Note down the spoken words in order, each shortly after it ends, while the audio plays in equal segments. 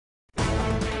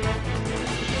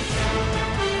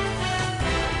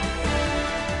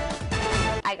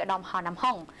ឯកឧត្តម ហន ណាំ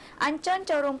ហុង អញ្ជើញ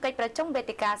ចូលរួមកិច្ចប្រជុំវេ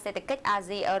ទិកាសេដ្ឋកិច្ចអា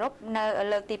ស៊ីអឺរ៉ុបនៅ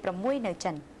លើកទី 6 នៅ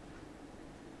ចិន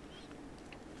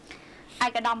ឯ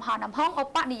កឧត្តម ហន ណាំហុង ឧ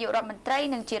បនាយករដ្ឋមន្ត្រី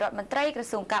និងជារដ្ឋមន្ត្រីក្រ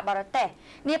សួងការបរទេស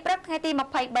នាព្រឹកថ្ងៃទី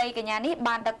 23 កញ្ញានេះ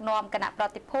បានដឹកនាំគណៈប្រ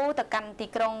តិភូទៅកាន់ទី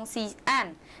ក្រុងស៊ីអាន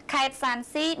ខេត្តសាន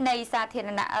ស៊ី នៃសាធារ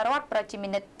ណរដ្ឋប្រជាមា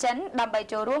និតចិន ដើម្បី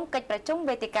ចូលរួមកិច្ចប្រជុំ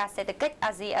វេទិកាសេដ្ឋកិច្ច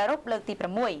អាស៊ីអឺរ៉ុបលើកទី 6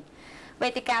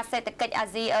 វេទិកាសេដ្ឋកិច្ចអា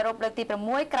ស៊ីអឺរ៉ុបលើកទី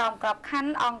 6 ក្រោមក្របខ័ណ្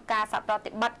ឌអង្គការសហប្រ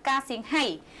តិបត្តិការសៀងហៃ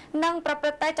និងប្រព្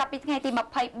រឹត្តទៅចាប់ពីថ្ងៃទី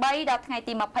 23 ដល់ថ្ងៃ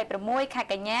ទី 26 ខែ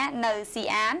កញ្ញានៅស៊ី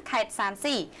អាន ខេត្តសាន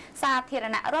ស៊ី សាធារ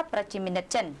ណរដ្ឋប្រជាមានិត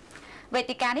ចិន វេ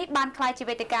ទិកានេះបានក្លាយជា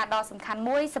វេទិកាដ៏សំខាន់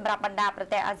មួយសម្រាប់បណ្ដាប្រ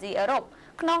ទេសអាស៊ីអឺរ៉ុប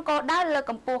ក្នុងគោលដៅលើក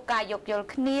កម្ពស់ការយោគយល់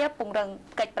គ្នាពង្រឹង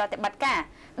កិច្ចប្រតិបត្តិការ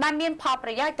ដែលមានផលប្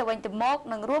រយោជន៍ទៅវិញទៅមក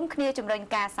និងរួមគ្នាជំរុញ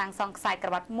ការសាងសង់ខ្សែក្រ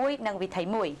វ៉ាត់មួយនិងវិថី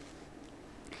មួយ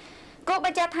គូប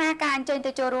ញ្ជាក់ថាការអញ្ជើញ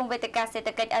ទៅចូលរួមវេទិកាសេដ្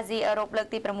ឋកិច្ចអាស៊ីអឺរ៉ុបលើក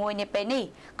ទី 6 នាពេលនេះ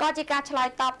ក៏ជាការឆ្លើយ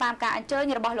តបតាមការអញ្ជើញ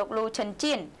របស់លោកលូឈិន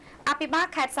ជៀន អភិបាល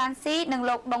ខេត្តសានស៊ី និង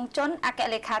លោកដុងជុន អគ្គ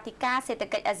លេខាធិការសេដ្ឋ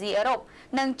កិច្ចអាស៊ីអឺរ៉ុប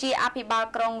និងជាអភិបាល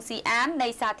ក្រុងស៊ីអាននៃ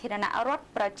សាធារណរដ្ឋ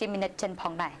ប្រជាមានិតចិនផ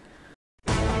ងដែរ